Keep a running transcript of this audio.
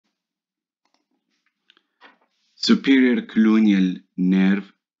Superior cluneal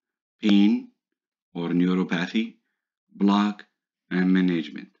nerve pain or neuropathy, block, and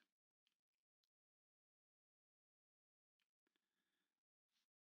management.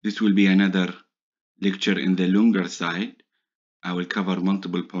 This will be another lecture in the longer side. I will cover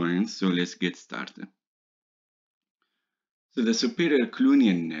multiple points, so let's get started. So the superior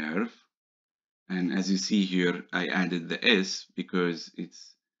cluneal nerve, and as you see here, I added the S because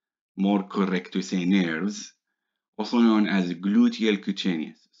it's more correct to say nerves, also known as gluteal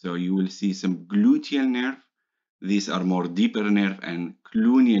cutaneous. So you will see some gluteal nerve. These are more deeper nerve, and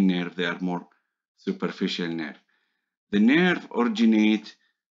cluneal nerve, they are more superficial nerve. The nerve originate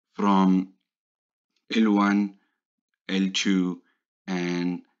from L1, L2,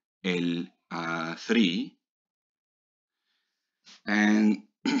 and L3. And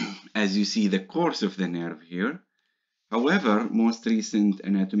as you see the course of the nerve here. However, most recent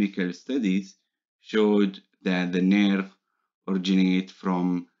anatomical studies showed that the nerve originates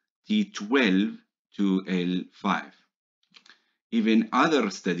from T12 to L5. Even other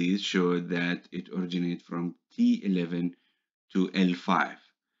studies showed that it originates from T11 to L5.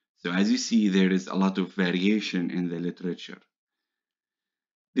 So as you see, there is a lot of variation in the literature.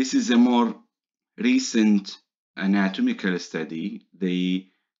 This is a more recent anatomical study.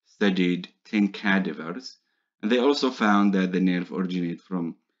 They studied 10 cadavers, and they also found that the nerve originates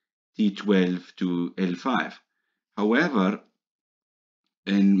from T12 to L5. However,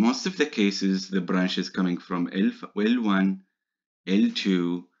 in most of the cases, the branch is coming from L1,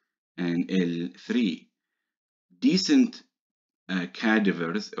 L2, and L3. Decent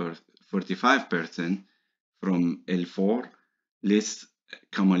cadavers, or 45%, from L4, less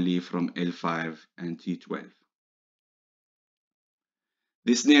commonly from L5 and T12.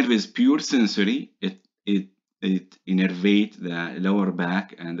 This nerve is pure sensory. It innervates the lower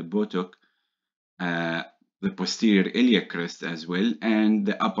back and the buttock, the posterior iliac crest as well, and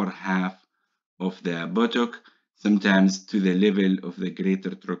the upper half of the buttock, sometimes to the level of the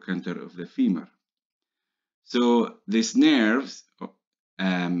greater trochanter of the femur. So these nerves,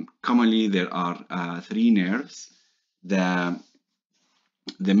 commonly there are 3 nerves. The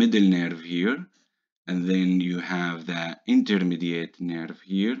middle nerve here, and then you have the intermediate nerve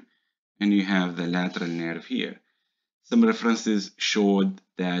here, and you have the lateral nerve here. Some references showed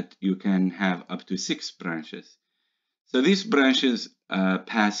that you can have up to 6 branches. So these branches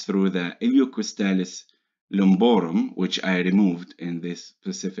pass through the iliocostalis lumborum, which I removed in this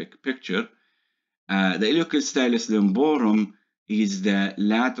specific picture. The iliocostalis lumborum is the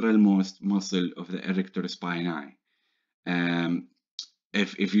lateralmost muscle of the erector spinae.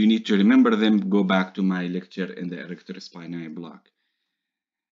 If you need to remember them, go back to my lecture in the erector spinae block.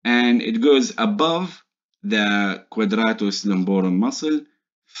 And it goes above the quadratus lumborum muscle,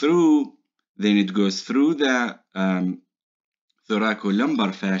 then it goes through the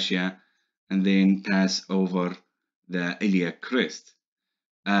thoracolumbar fascia, and then pass over the iliac crest.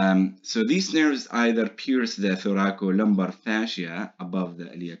 So these nerves either pierce the thoracolumbar fascia above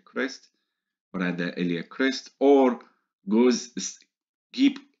the iliac crest, or at the iliac crest, or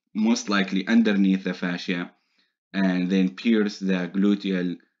keep most likely underneath the fascia, and then pierce the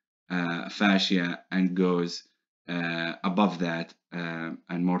gluteal fascia and goes above that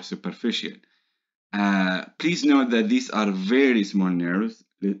and more superficial. Please note that these are very small nerves,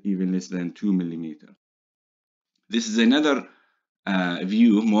 even less than 2 millimeters. This is another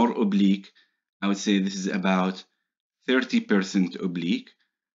view, more oblique. I would say this is about 30% oblique,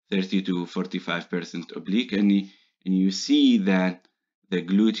 30 to 45% oblique, and you see that the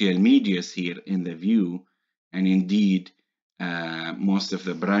gluteal medius here in the view, and indeed most of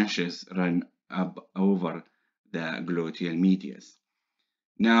the branches run up over the gluteal medius.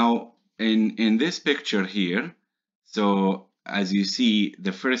 Now in this picture here, so as you see,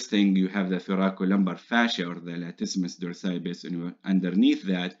 the first thing, you have the thoracolumbar fascia, or the latissimus dorsi base, and underneath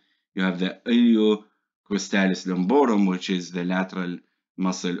that you have the iliocostalis lumborum, which is the lateral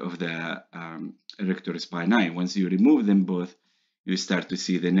muscle of the erector spinae. Once you remove them both, you start to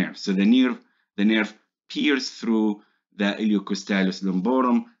see the nerve. So the nerve pierces through the iliocostalis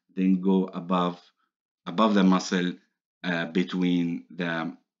lumborum, then go above the muscle between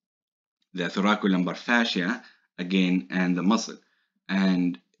the thoracolumbar fascia again and the muscle.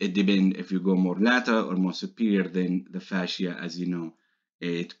 And it depends if you go more lateral or more superior, then the fascia, as you know,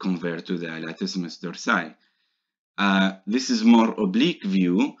 it converts to the latissimus dorsi. This is more oblique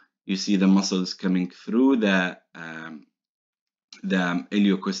view. You see the muscles coming through the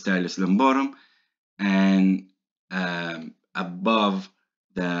iliocostalis lumborum and above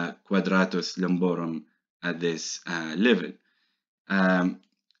the quadratus lumborum at this level.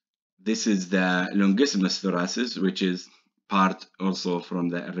 this is the longissimus thoracis, which is part also from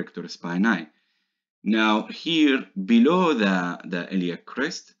the erector spinae. Now here below the iliac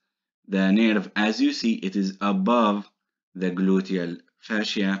crest, the nerve, as you see, it is above the gluteal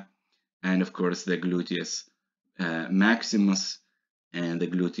fascia and of course the gluteus maximus and the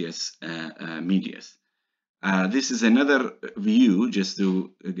gluteus medius. This is another view just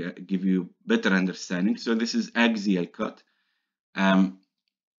to give you better understanding. So this is axial cut,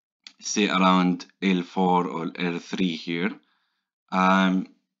 say around L4 or L3 here.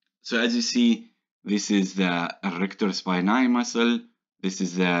 So as you see, this is the erector spinae muscle. This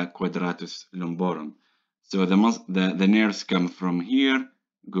is the quadratus lumborum. So the nerves come from here,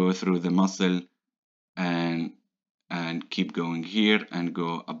 go through the muscle, and keep going here and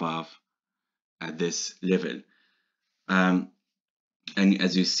go above at this level. And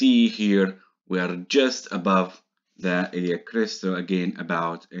as you see here, we are just above the iliac crest, so again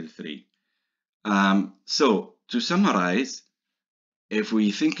about L3. So to summarize, if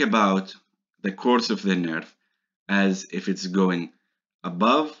we think about the course of the nerve as if it's going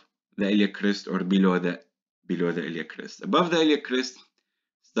above the iliac crest or below the iliac crest. Above the iliac crest,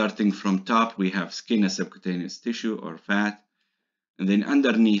 starting from top, we have skin and subcutaneous tissue or fat, and then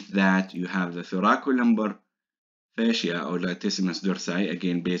underneath that you have the thoracolumbar fascia or latissimus dorsi,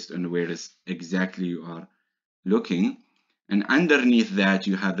 again based on where is exactly you are looking, and underneath that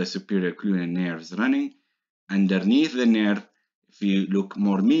you have the superior cluneal nerves running. Underneath the nerve, if you look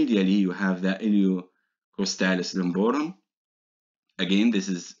more medially, you have the iliocostalis lumborum. Again, this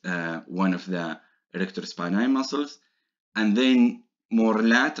is one of the erector spinae muscles. And then more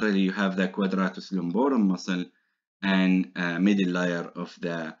laterally, you have the quadratus lumborum muscle and middle layer of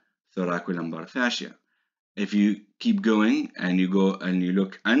the thoracolumbar fascia. If you keep going and you go and you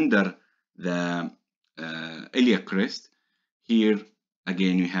look under the iliac crest, here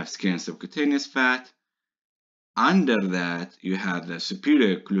again you have skin and subcutaneous fat. Under that, you have the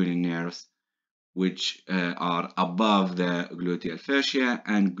superior cluneal nerves, which are above the gluteal fascia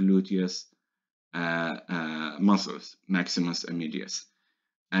and gluteus muscles, maximus and medius.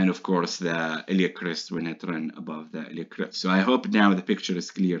 And of course, the iliac crest when it runs above the iliac crest. So I hope now the picture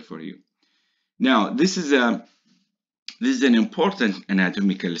is clear for you. Now, this is an important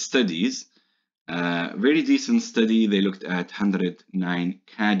anatomical studies. Very decent study. They looked at 109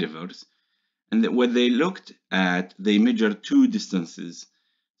 cadavers. And what they looked at, they measured two distances.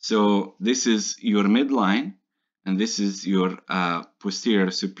 So this is your midline, and this is your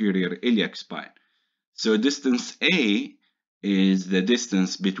posterior superior iliac spine. So distance A is the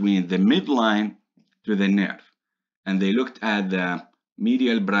distance between the midline to the nerve. And they looked at the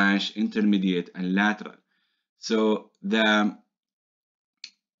medial branch, intermediate, and lateral. So the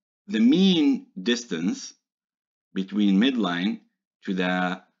mean distance between midline to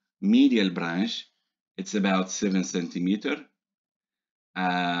the medial branch, it's about 7 centimeter,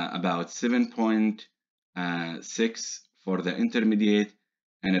 about 7.6 for the intermediate,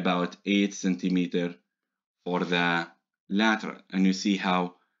 and about 8 centimeter for the lateral. And you see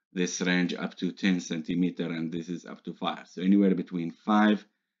how this range up to 10 centimeter, and this is up to 5. So anywhere between 5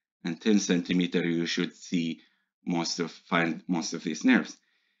 and 10 centimeter, you should see find most of these nerves.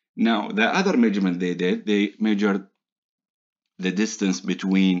 Now, the other measurement they did, they measured the distance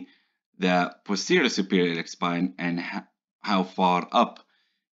between the posterior superior iliac spine and how far up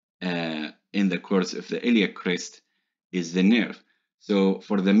in the course of the iliac crest is the nerve. So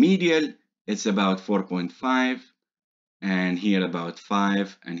for the medial, it's about 4.5, and here about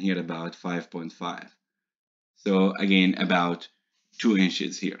 5, and here about 5.5. So again, about 2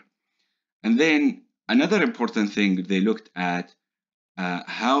 inches here. And then another important thing, they looked at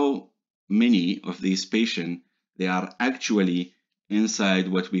how many of these patients, they are actually inside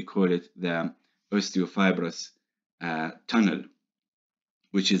what we call it the osteofibrous tunnel,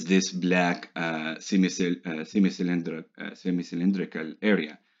 which is this black semi-cylindrical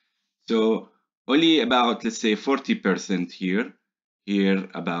area. So only about, let's say, 40% here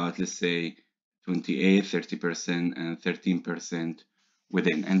about, let's say, 28, 30%, and 13%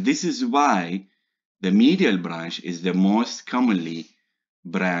 within. And this is why the medial branch is the most commonly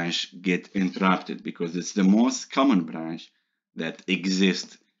branch get interrupted, because it's the most common branch that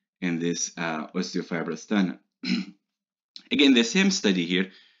exists in this osteofibrous tunnel. Again, the same study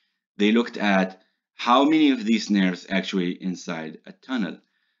here, they looked at how many of these nerves actually inside a tunnel.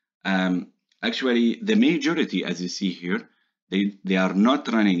 Actually, the majority, as you see here, they are not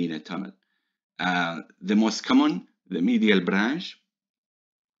running in a tunnel. The most common, the medial branch,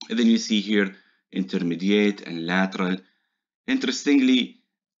 and then you see here intermediate and lateral. Interestingly,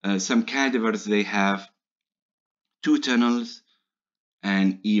 some cadavers, they have 2 tunnels,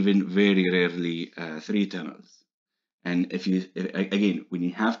 and even very rarely 3 tunnels. And again, when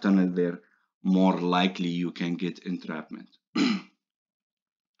you have tunnel there, more likely you can get entrapment.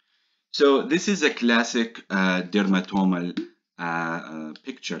 So this is a classic dermatomal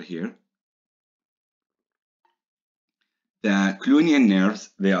picture here. The Cluneal nerves,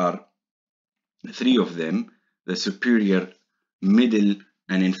 there are 3 of them, the superior, middle,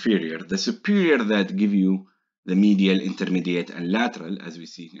 and inferior. The superior that give you the medial, intermediate, and lateral, as we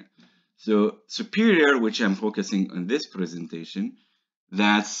see here. So superior, which I'm focusing on this presentation,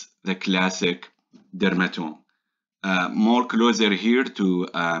 that's the classic dermatome. More closer here to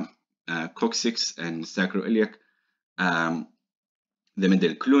coccyx and sacroiliac, the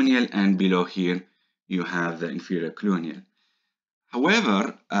middle cluneal, and below here you have the inferior cluneal.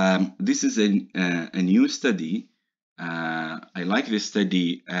 However, this is a new study. I like this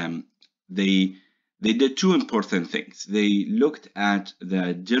study. They did 2 important things. They looked at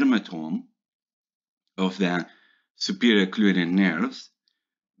the dermatome of the superior cluneal nerves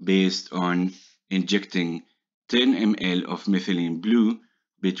based on injecting 10 ml of methylene blue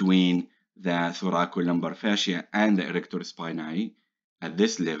between the thoracolumbar fascia and the erector spinae at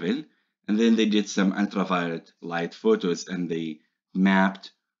this level. And then they did some ultraviolet light photos and they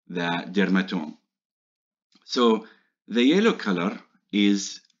mapped the dermatome. So the yellow color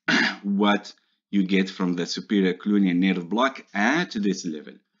is what you get from the superior cluneal nerve block at this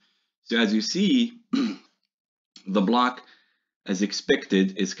level. So as you see, the block, as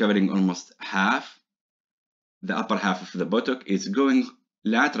expected, is covering almost half, the upper half of the buttock. It's going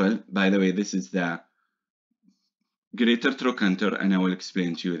lateral. By the way, this is the greater trochanter, and I will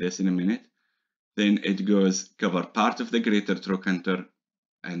explain to you this in a minute. Then it goes cover part of the greater trochanter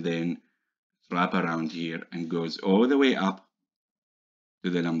and then wrap around here and goes all the way up to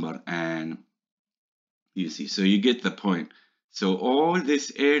the lumbar, and you see, so you get the point. So all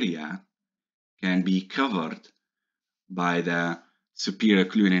this area can be covered by the superior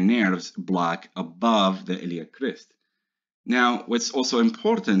cluneal nerves block above the iliac crest. Now, what's also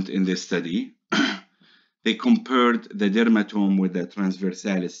important in this study, they compared the dermatome with the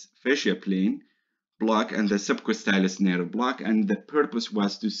transversalis fascia plane block and the subcostalis nerve block, and the purpose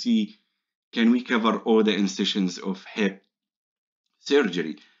was to see, can we cover all the incisions of hip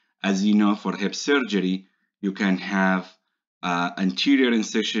surgery? As you know, for hip surgery, you can have anterior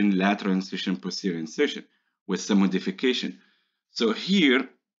incision, lateral incision, posterior incision with some modification. So here,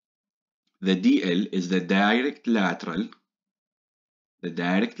 the DL is the direct lateral,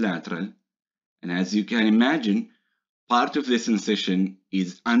 and as you can imagine, part of this incision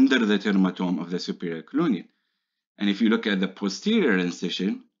is under the dermatome of the superior cluneal. And if you look at the posterior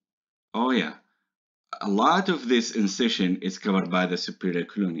incision, oh yeah, a lot of this incision is covered by the superior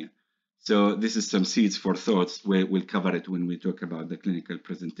cluneal. So this is some seeds for thoughts. We'll cover it when we talk about the clinical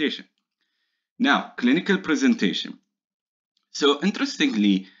presentation. Now, clinical presentation. So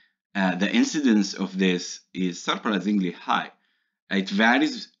interestingly, the incidence of this is surprisingly high. It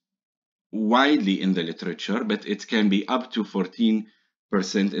varies widely in the literature, but it can be up to 14%.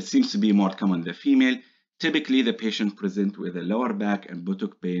 It seems to be more common in the female. Typically, the patient presents with a lower back and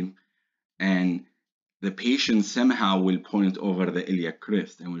buttock pain, and the patient somehow will point over the iliac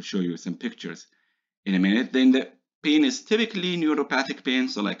crest, and we'll show you some pictures in a minute. Then the pain is typically neuropathic pain,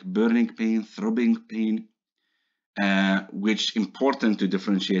 so like burning pain, throbbing pain, which is important to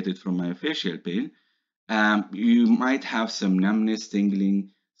differentiate it from myofascial pain. You might have some numbness,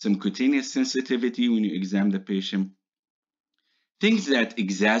 tingling, some cutaneous sensitivity when you examine the patient. Things that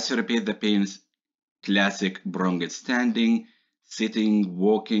exacerbate the pains, classic bronchial standing, sitting,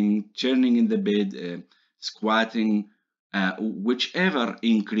 walking, turning in the bed, squatting, whichever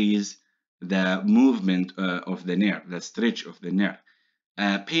increase the movement of the nerve, the stretch of the nerve.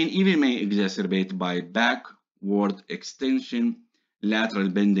 Pain even may exacerbate by backward extension, lateral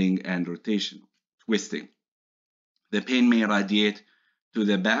bending, and rotation, twisting. The pain may radiate to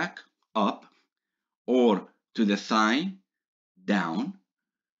the back, up, or to the thigh, down,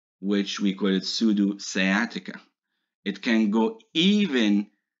 which we call it pseudo-sciatica. It can go even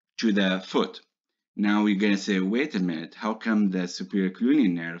to the foot. Now we're going to say, wait a minute, how come the superior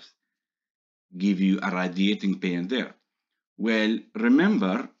cluneal nerves give you a radiating pain there? Well,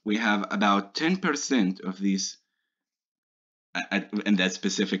 remember, we have about 10% of these, in that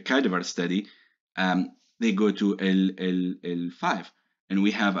specific cadaver study, they go to L5, and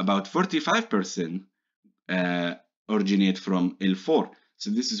we have about 45% originate from L4. So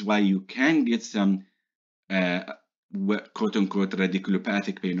this is why you can get some quote-unquote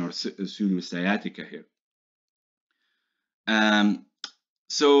radiculopathic pain or pseudo-sciatica here.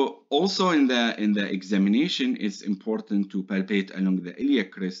 So also in the examination, it's important to palpate along the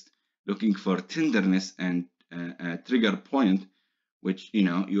iliac crest, looking for tenderness and a trigger point, which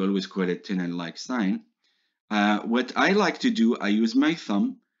you always call it tunnel-like sign. What I like to do, I use my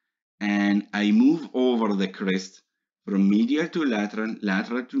thumb and I move over the crest from medial to lateral,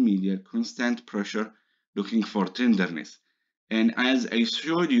 lateral to medial, constant pressure, looking for tenderness. And as I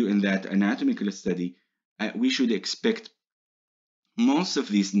showed you in that anatomical study, we should expect most of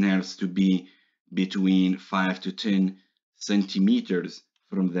these nerves to be between 5 to 10 centimeters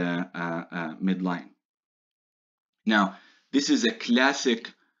from the midline. Now, this is a classic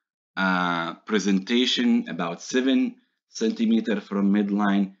presentation about 7 centimeters from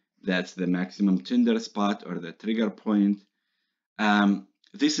midline. That's the maximum tender spot or the trigger point.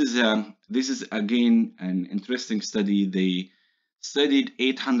 This is again an interesting study. They studied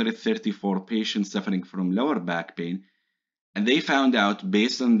 834 patients suffering from lower back pain, and they found out,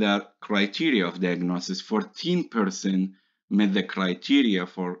 based on their criteria of diagnosis, 14% met the criteria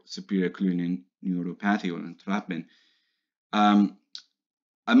for superior cluneal neuropathy or entrapment. Among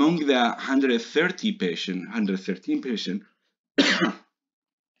the 113 patients,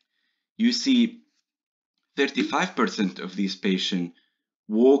 you see 35% of these patients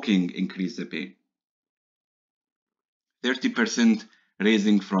walking increase the pain. 30%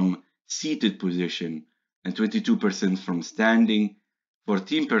 raising from seated position, and 22% from standing,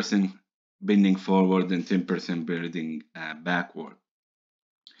 14% bending forward, and 10% bending backward.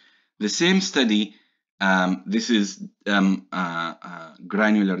 The same study, this is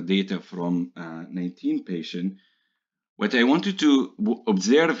granular data from 19 patients. What I wanted to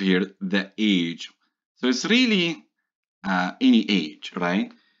observe here, the age. So it's really any age,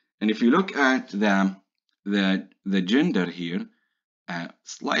 right? And if you look at the gender here,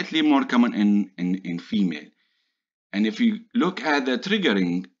 slightly more common in female. And if you look at the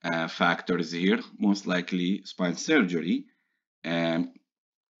triggering factors here, most likely spine surgery. Again,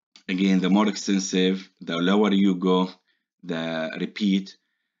 the more extensive, the lower you go, the repeat.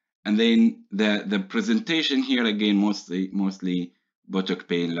 And then the presentation here, again, mostly buttock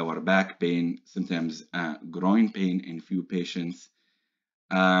pain, lower back pain, sometimes groin pain in few patients.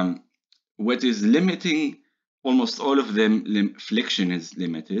 What is limiting, almost all of them, flexion is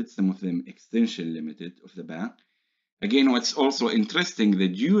limited, some of them extension limited of the back. Again, what's also interesting, the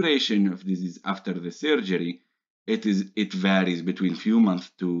duration of disease after the surgery, it varies between few months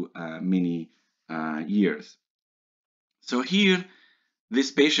to many years. So here,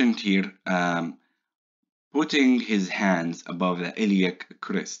 this patient here, putting his hands above the iliac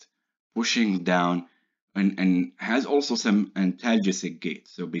crest, pushing down, and has also some analgesic gait.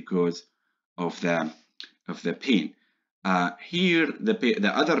 So because of the pain. Here,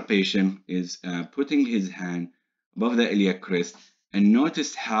 the other patient is putting his hand above the iliac crest, and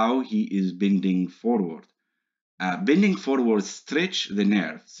notice how he is bending forward. Bending forward stretch the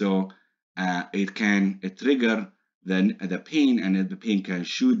nerve, so it can trigger the pain, and the pain can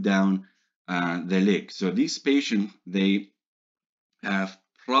shoot down the leg. So these patients, they have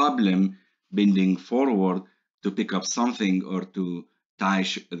problem bending forward to pick up something or to tie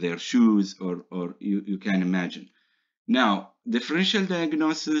their shoes, or you can imagine. Now, differential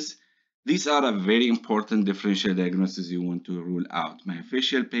diagnosis, these are a very important differential diagnosis you want to rule out.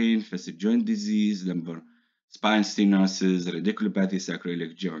 Myofascial pain, facet joint disease, lumbar spine stenosis, radiculopathy,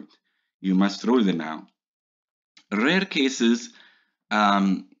 sacroiliac joint. You must rule them out. Rare cases,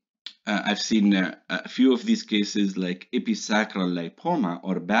 I've seen a few of these cases like episacral lipoma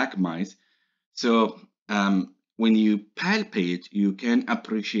or back mice. So when you palpate, you can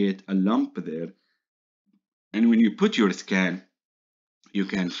appreciate a lump there. And when you put your scan, you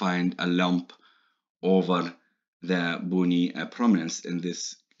can find a lump over the bony prominence, in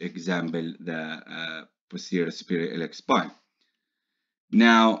this example, the posterior superior iliac spine.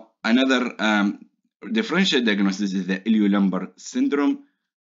 Now, another differential diagnosis is the iliolumbar syndrome,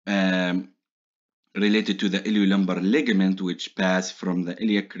 related to the iliolumbar ligament, which pass from the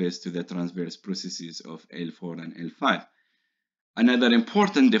iliac crest to the transverse processes of L4 and L5. Another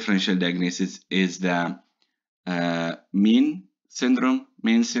important differential diagnosis is the Mean syndrome,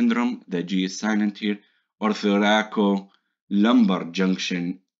 the G is silent here, or thoracolumbar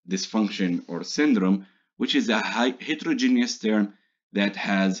junction dysfunction or syndrome, which is a heterogeneous term that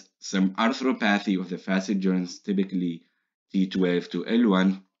has some arthropathy of the facet joints, typically T12 to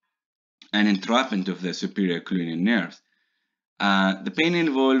L1, and entrapment of the superior cluneal nerves. The pain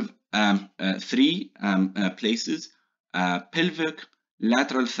involves three places: pelvic,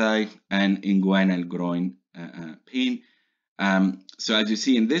 lateral thigh, and inguinal groin pain. So as you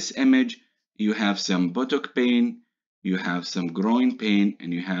see in this image, you have some buttock pain, you have some groin pain,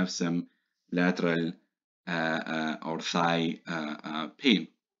 and you have some lateral or thigh pain.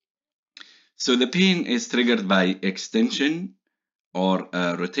 So the pain is triggered by extension or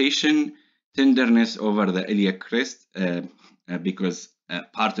rotation, tenderness over the iliac crest, because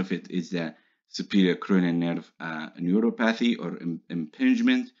part of it is the superior cranial nerve neuropathy or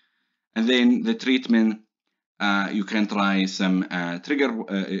impingement. And then the treatment, you can try some trigger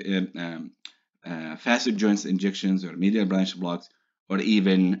facet joints injections or medial branch blocks, or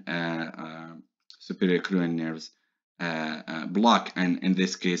even superior cranial nerves block. And in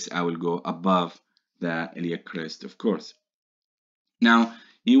this case, I will go above the iliac crest, of course. Now,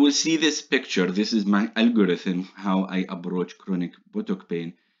 you will see this picture. This is my algorithm, how I approach chronic buttock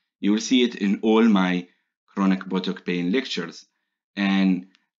pain. You will see it in all my chronic buttock pain lectures. And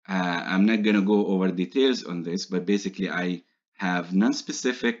I'm not going to go over details on this, but basically I have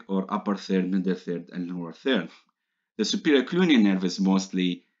non-specific or upper third, middle third, and lower third. The superior cluneal nerve is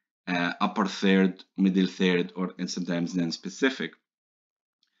mostly upper third, middle third, and sometimes non-specific.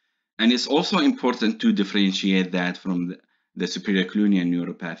 And it's also important to differentiate that from the superior cluneal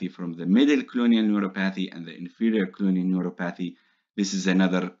neuropathy from the middle cluneal neuropathy and the inferior cluneal neuropathy. This is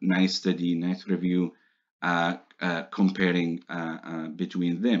another nice study, nice review comparing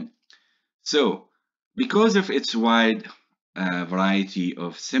between them. So, because of its wide variety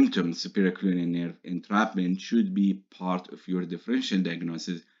of symptoms, superior cluneal nerve entrapment should be part of your differential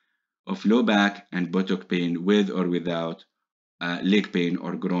diagnosis of low back and buttock pain with or without leg pain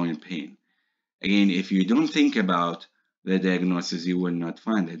or groin pain. Again, if you don't think about the diagnosis, you will not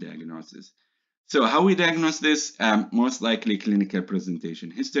find the diagnosis. So how we diagnose this? Most likely clinical presentation,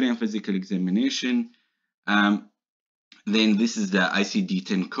 history and physical examination. Then this is the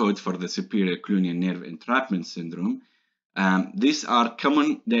ICD-10 code for the superior cluneal nerve entrapment syndrome. These are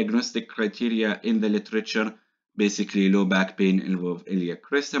common diagnostic criteria in the literature. Basically, low back pain involves iliac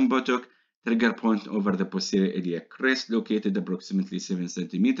crest and buttock, trigger point over the posterior iliac crest located approximately 7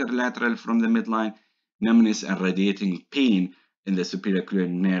 cm lateral from the midline, numbness and radiating pain in the superior cluneal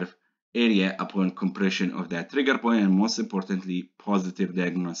nerve area upon compression of that trigger point, and most importantly, positive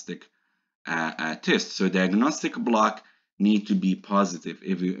diagnostic test. So diagnostic block need to be positive.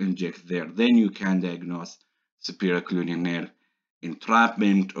 If you inject there, then you can diagnose superior cluneal nerve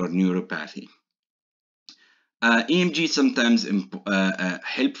entrapment or neuropathy. EMG sometimes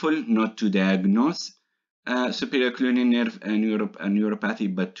helpful not to diagnose superior cluneal nerve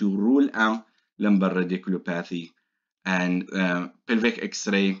neuropathy, but to rule out lumbar radiculopathy. And pelvic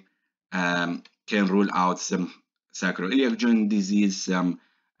X-ray can rule out some sacroiliac joint disease, some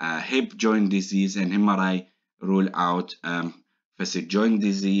hip joint disease, and MRI rule out facet joint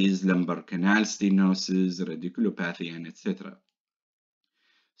disease, lumbar canal stenosis, radiculopathy, and etc.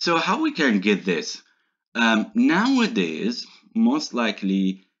 So how we can get this? Nowadays, most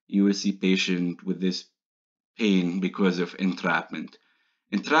likely you will see patient with this pain because of entrapment.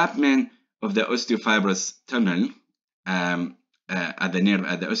 Entrapment of the osteofibrous tunnel at the nerve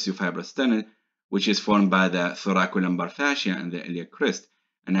at the osteofibrous tunnel, which is formed by the thoracolumbar fascia and the iliac crest.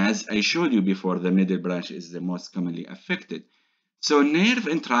 And as I showed you before, the middle branch is the most commonly affected. So nerve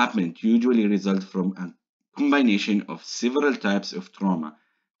entrapment usually results from a combination of several types of trauma: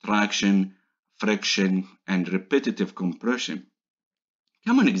 traction, friction, and repetitive compression.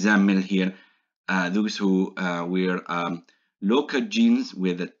 Common example here, those who wear low-cut jeans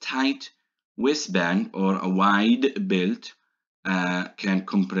with a tight waistband or a wide belt can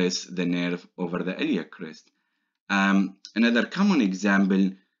compress the nerve over the iliac crest. Another common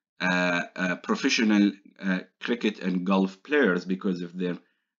example, professional cricket and golf players, because of their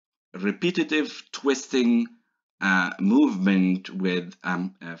repetitive twisting movement with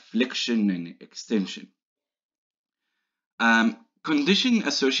flexion and extension. Condition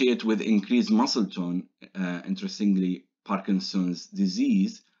associated with increased muscle tone, interestingly, Parkinson's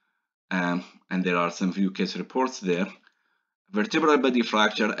disease, and there are some few case reports there. Vertebral body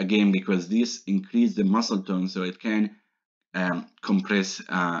fracture, again, because this increases the muscle tone, so it can compress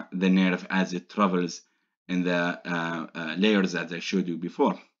the nerve as it travels in the layers that I showed you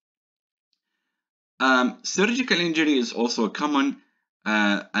before. Surgical injury is also common,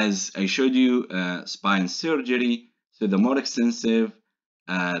 as I showed you, spine surgery. So the more extensive,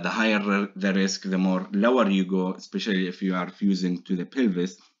 the higher the risk, the more lower you go, especially if you are fusing to the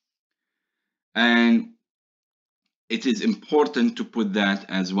pelvis. And it is important to put that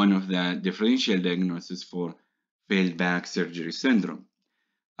as one of the differential diagnoses for failed back surgery syndrome.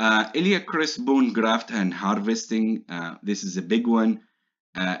 Iliac crest bone graft and harvesting, this is a big one.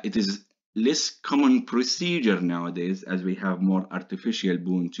 It is less common procedure nowadays as we have more artificial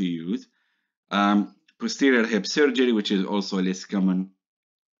bone to use. posterior hip surgery, which is also a less common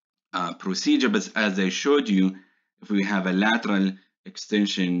procedure, but as I showed you, if we have a lateral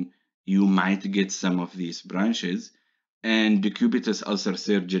extension, you might get some of these branches. And decubitus ulcer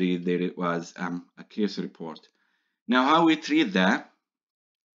surgery, there was a case report. Now, how we treat that?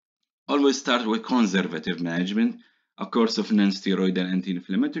 Always start with conservative management. A course of non-steroidal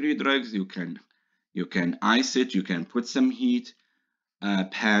anti-inflammatory drugs. You can ice it. You can put some heat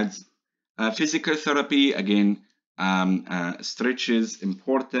pads. Physical therapy, again, stretches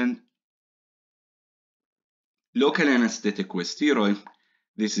important. Local anesthetic with steroid.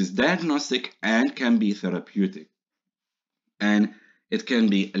 This is diagnostic and can be therapeutic. And it can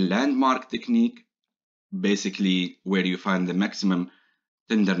be a landmark technique, basically where you find the maximum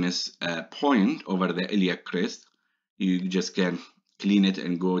tenderness point over the iliac crest. You just can clean it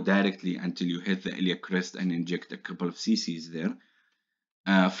and go directly until you hit the iliac crest and inject a couple of cc's there.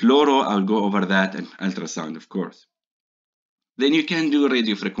 Fluoro, I'll go over that, and ultrasound, of course. Then you can do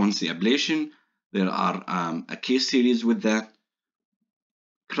radiofrequency ablation. There are a case series with that.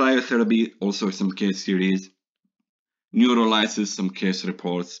 Cryotherapy, also some case series. Neurolysis, some case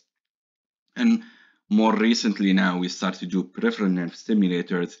reports. And more recently now, we start to do peripheral nerve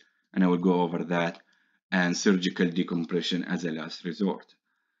stimulators, and I will go over that, and surgical decompression as a last resort.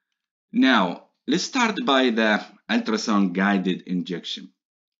 Now, let's start by the ultrasound guided injection.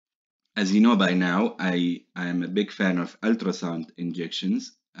 As you know by now, I am a big fan of ultrasound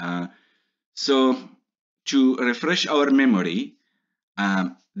injections. So to refresh our memory,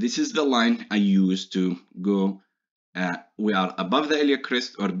 this is the line I use to go. We are above the iliac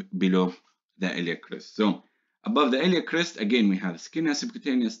crest or below the iliac crest. So above the iliac crest, again, we have skin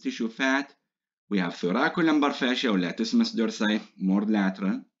subcutaneous tissue fat. We have thoracolumbar fascia or latissimus dorsi, more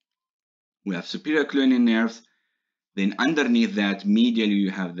lateral. We have superior cluneal nerves. Then underneath that, medially, you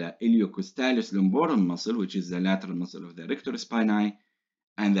have the iliocostalis lumborum muscle, which is the lateral muscle of the rector spinae,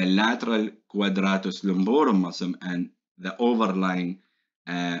 and the lateral quadratus lumborum muscle, and the overlying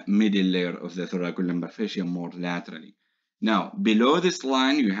middle layer of the thoracolumbar fascia more laterally. Now, below this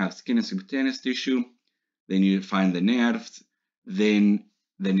line, you have skin subcutaneous tissue. Then you find the nerves. Then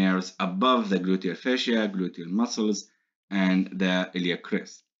the nerves above the gluteal fascia, gluteal muscles, and the iliac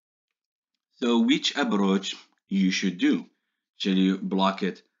crest. So which approach you should do? Shall you block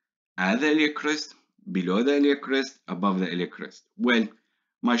it at the iliac crest, below the iliac crest, above the iliac crest? Well,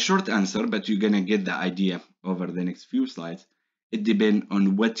 my short answer, but you're gonna get the idea over the next few slides, it depends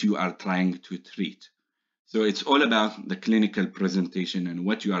on what you are trying to treat. So it's all about the clinical presentation and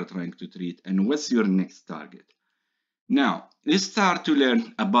what you are trying to treat and what's your next target. Now, let's start to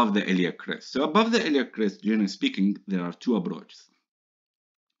learn above the iliac crest. So above the iliac crest, generally speaking, there are two approaches.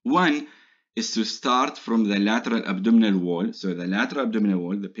 One is to start from the lateral abdominal wall. So the lateral abdominal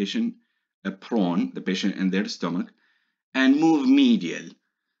wall, the patient prone, the patient in their stomach, and move medial.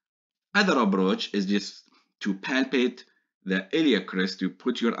 Other approach is just to palpate the iliac crest, to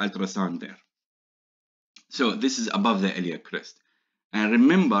put your ultrasound there. So this is above the iliac crest. And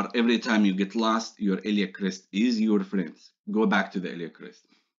remember, every time you get lost, your iliac crest is your friend. Go back to the iliac crest.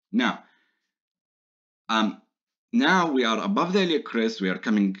 Now we are above the iliac crest. We are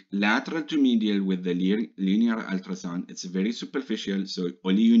coming lateral to medial with the linear ultrasound. It's very superficial, so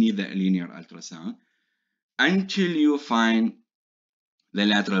only you need the linear ultrasound until you find the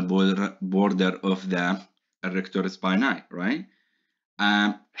lateral border of the rector spinae, right?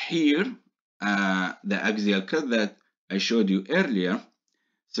 Here, the axial cut that I showed you earlier.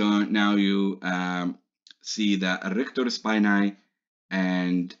 So now you see the rector spinae,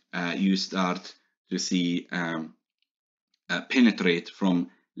 and you start to see penetrate from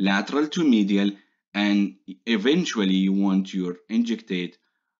lateral to medial, and eventually you want your injectate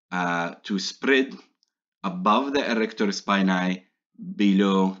to spread above the rector spinae,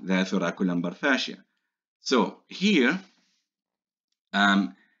 below the thoracolumbar fascia. So here,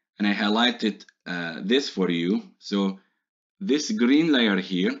 and I highlighted this for you. So this green layer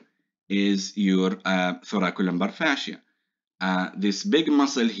here is your thoracolumbar fascia. This big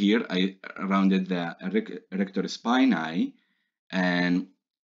muscle here, I rounded the rector spinae, and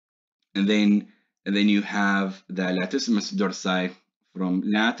then you have the latissimus dorsi from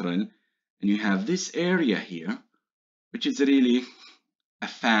lateral, and you have this area here, which is really a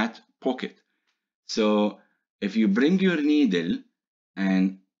fat pocket. So if you bring your needle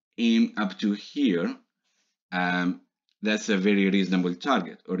and aim up to here, that's a very reasonable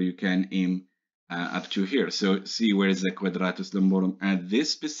target. Or you can aim up to here. So see where is the quadratus lumborum at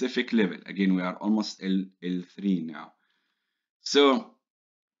this specific level. Again, we are almost L3 now. So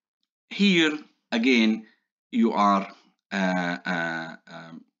here, again, you are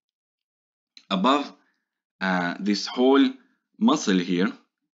above this whole muscle here,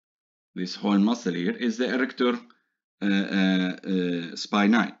 is the erector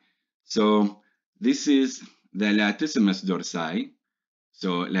spinae. So this is the latissimus dorsi.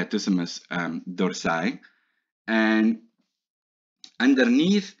 So latissimus dorsi, and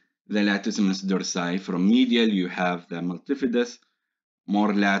underneath the latissimus dorsi, from medial, you have the multifidus.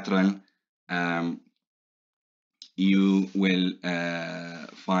 More lateral, you will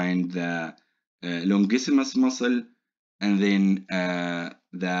find the longissimus muscle, and then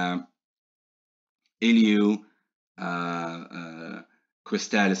the ilio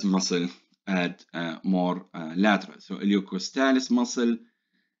costalis muscle at more lateral. So iliocostalis muscle,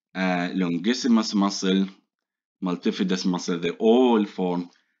 longissimus muscle, multifidus muscle, they all form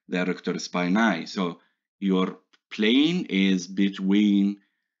the erector spinae. So your plane is between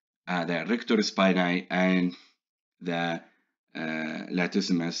the erector spinae and the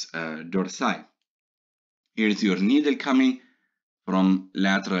latissimus dorsi. Here's your needle coming from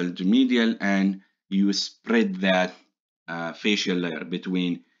lateral to medial, and you spread that facial layer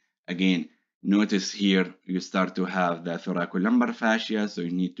between. Again, notice here you start to have the thoracolumbar fascia, so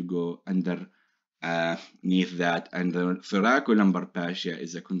you need to go underneath that, and the thoracolumbar fascia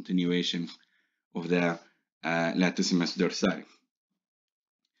is a continuation of the latissimus dorsi.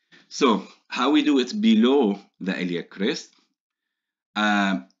 So how we do it below the iliac crest?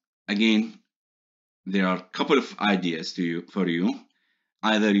 Again, there are a couple of ideas for you.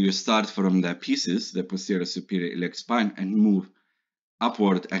 Either you start from the pieces, the posterior superior iliac spine, and move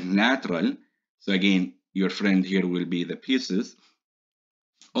upward and lateral. So again, your friend here will be the pieces.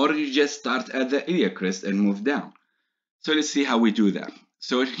 Or you just start at the iliac crest and move down. So let's see how we do that.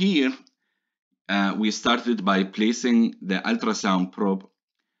 So here, we started by placing the ultrasound probe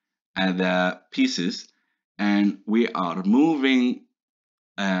at the pieces, and we are moving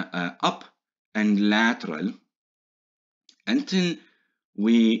up and lateral until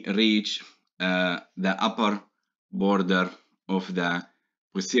we reach the upper border of the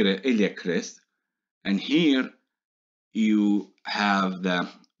posterior iliac crest. And here you have the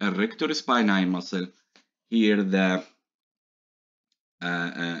erector spinae muscle, here the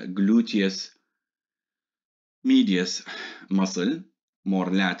gluteus medius muscle, more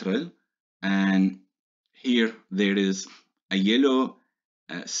lateral, and here there is a yellow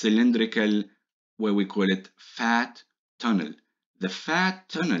cylindrical, what we call it, fat tunnel. The fat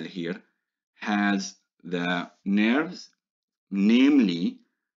tunnel here has the nerves, namely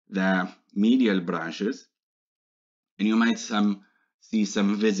the medial branches, and you might see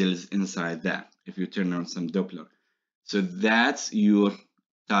some vessels inside that if you turn on some Doppler. So that's your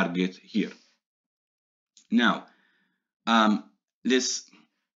target here. Now, let's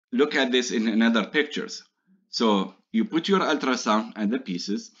look at this in another pictures. So you put your ultrasound at the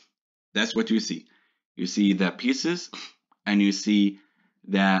pieces. That's what you see. You see the pieces, and you see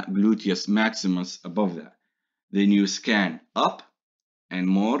the gluteus maximus above that. Then you scan up and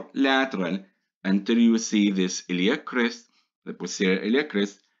more lateral until you see this iliac crest, the posterior iliac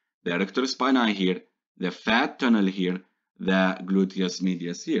crest, the erector spinae here, the fat tunnel here, the gluteus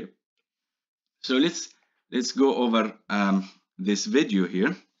medius here. So let's go over this video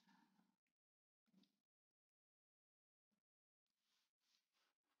here.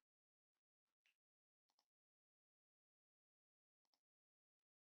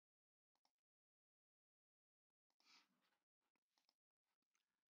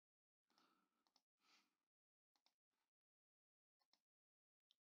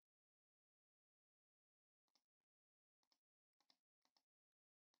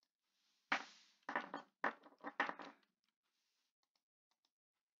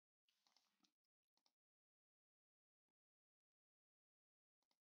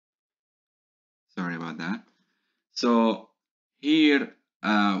 Sorry about that. So here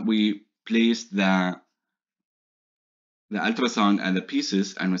we placed the ultrasound at the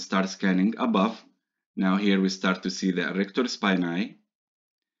pieces, and we start scanning above. Now here we start to see the erector spinae,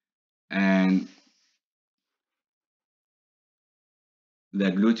 and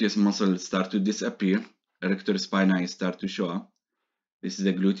the gluteus muscle start to disappear. Erector spinae start to show up. This is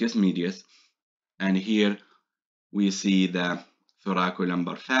the gluteus medius, and here we see the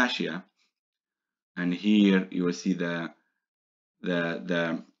thoracolumbar fascia, and here you will see the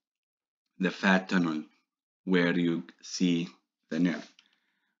fat tunnel where you see the nerve.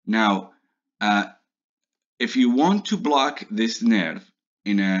 Now, if you want to block this nerve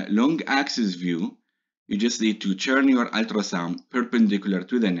in a long axis view, you just need to turn your ultrasound perpendicular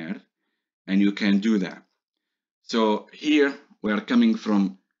to the nerve, and you can do that. So here we are coming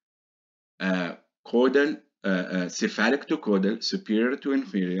from caudal, cephalic to caudal, superior to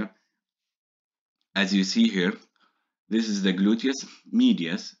inferior, as you see here, this is the gluteus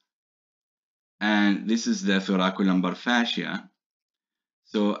medius, and this is the thoracolumbar fascia.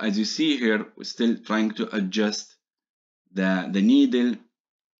 So as you see here, we're still trying to adjust the needle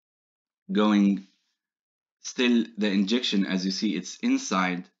going, still the injection, as you see, it's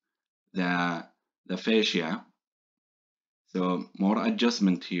inside the fascia. So more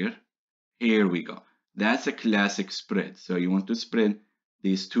adjustment here. Here we go. That's a classic spread. So you want to spread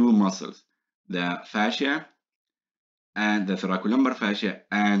these two muscles, the fascia and the thoracolumbar fascia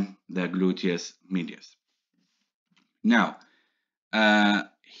and the gluteus medius. Now,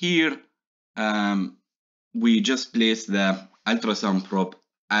 here we just place the ultrasound probe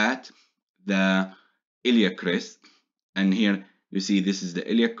at the iliac crest, and here you see this is the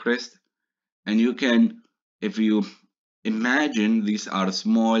iliac crest, and you can, if you imagine, these are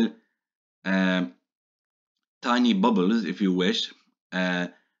small tiny bubbles, if you wish.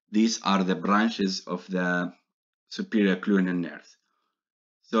 These are the branches of the superior cluneal nerves.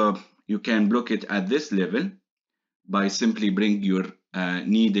 So you can block it at this level by simply bring your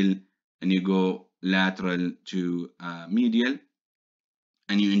needle and you go lateral to medial,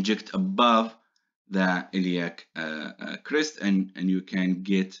 and you inject above the iliac crest, and you can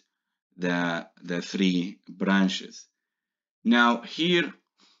get the three branches. Now here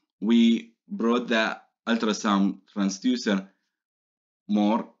we brought the ultrasound transducer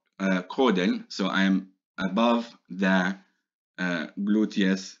more caudal, so I am above the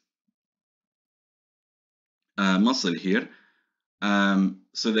gluteus muscle here.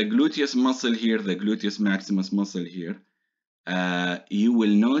 So the gluteus muscle here, the gluteus maximus muscle here, you will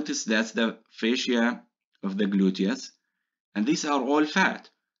notice that's the fascia of the gluteus, and these are all fat.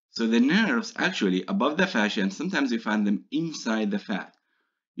 So the nerves actually above the fascia, and sometimes you find them inside the fat.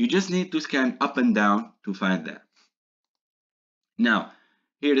 You just need to scan up and down to find that. Now,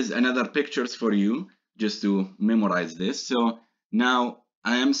 here is another pictures for you just to memorize this. So now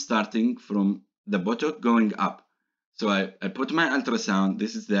I am starting from the buttock going up. So I put my ultrasound.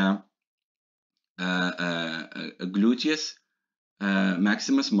 This is the gluteus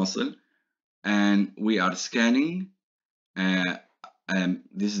maximus muscle, and we are scanning.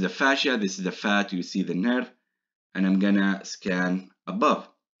 This is the fascia, this is the fat, you see the nerve, and I'm gonna scan above.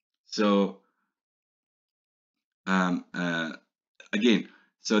 So again,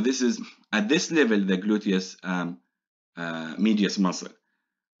 so this is at this level the gluteus medius muscle,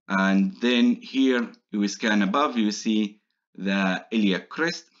 and then here you scan above, you see the iliac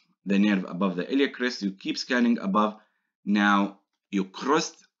crest, the nerve above the iliac crest. You keep scanning above. Now you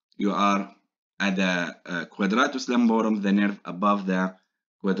crossed, you are at the quadratus lumborum, the nerve above the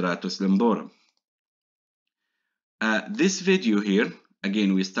quadratus lumborum. This video here,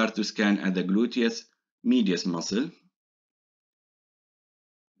 again, we start to scan at the gluteus medius muscle,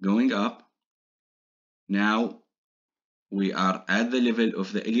 going up. Now we are at the level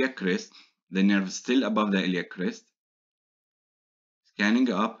of the iliac crest, the nerve still above the iliac crest,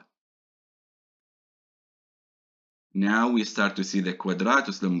 scanning up. Now we start to see the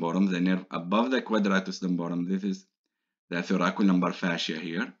quadratus lumborum, the nerve above the quadratus lumborum. This is the thoracolumbar fascia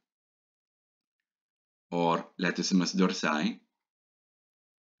here, or latissimus dorsi.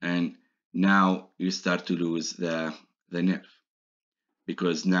 And now you start to lose the nerve,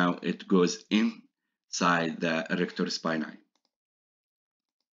 because now it goes inside the erector spinae.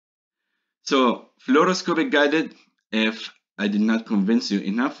 So fluoroscopic guided, if I did not convince you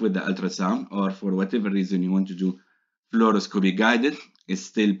enough with the ultrasound, or for whatever reason you want to do fluoroscopy guided, is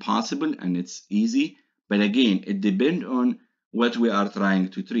still possible and it's easy, but again it depends on what we are trying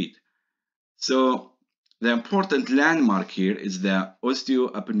to treat. So the important landmark here is the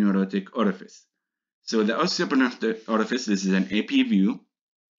osteoponeurotic orifice. So the osteoponeurotic orifice, this is an AP view.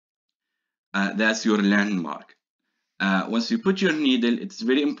 That's your landmark. Once you put your needle, it's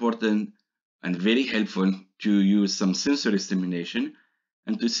very important and very helpful to use some sensory stimulation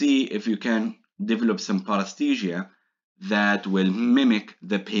and to see if you can develop some paresthesia that will mimic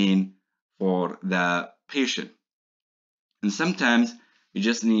the pain for the patient. And sometimes you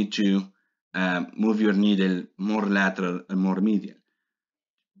just need to move your needle more lateral and more medial.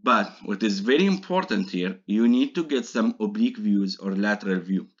 But what is very important here, you need to get some oblique views or lateral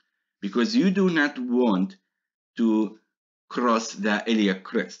view, because you do not want to cross the iliac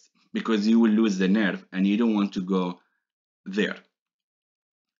crest, because you will lose the nerve and you don't want to go there.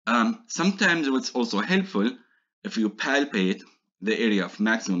 Sometimes what's also helpful, if you palpate the area of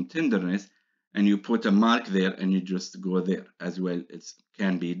maximum tenderness and you put a mark there and you just go there as well, it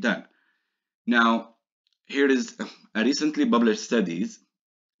can be done. Now, here is a recently published studies.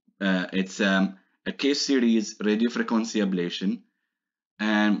 It's a case series radiofrequency ablation,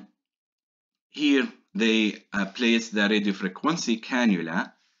 and Here they place the radiofrequency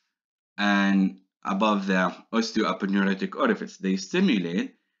cannula and above the osteoaponeurotic orifice. They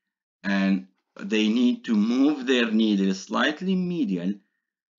stimulate and they need to move their needle slightly medial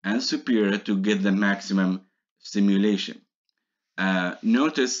and superior to get the maximum stimulation.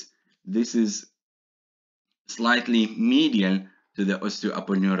 Notice this is slightly medial to the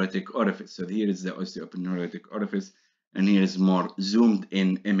osteoaponeurotic orifice. So here is the osteoaponeurotic orifice, and here is more zoomed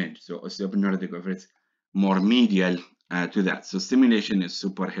in image. So osteoaponeurotic orifice more medial to that. So stimulation is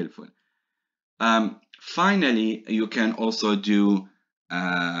super helpful. Finally, you can also do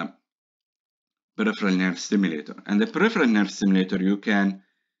peripheral nerve stimulator. And the peripheral nerve stimulator, you can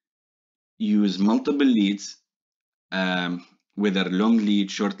use multiple leads, whether long lead,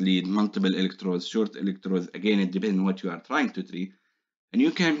 short lead, multiple electrodes, short electrodes. Again, it depends on what you are trying to treat. And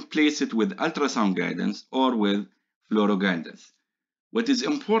you can place it with ultrasound guidance or with fluoro guidance. What is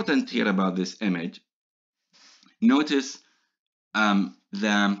important here about this image, notice the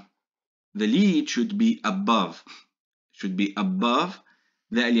lead should be above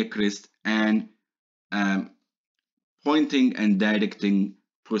the iliac crest and pointing and directing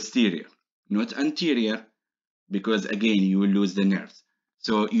posterior, not anterior, because again you will lose the nerves.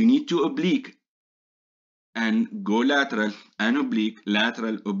 So you need to oblique and go lateral and oblique,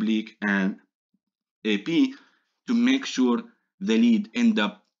 lateral, oblique, and AP to make sure the lead end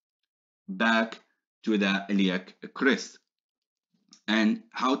up back to the iliac crest. And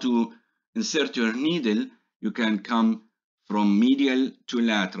how to insert your needle, you can come from medial to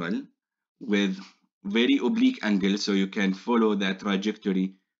lateral with very oblique angle so you can follow the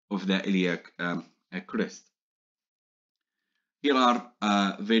trajectory of the iliac crest. Here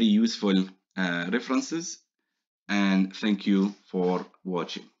are very useful references, and thank you for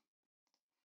watching.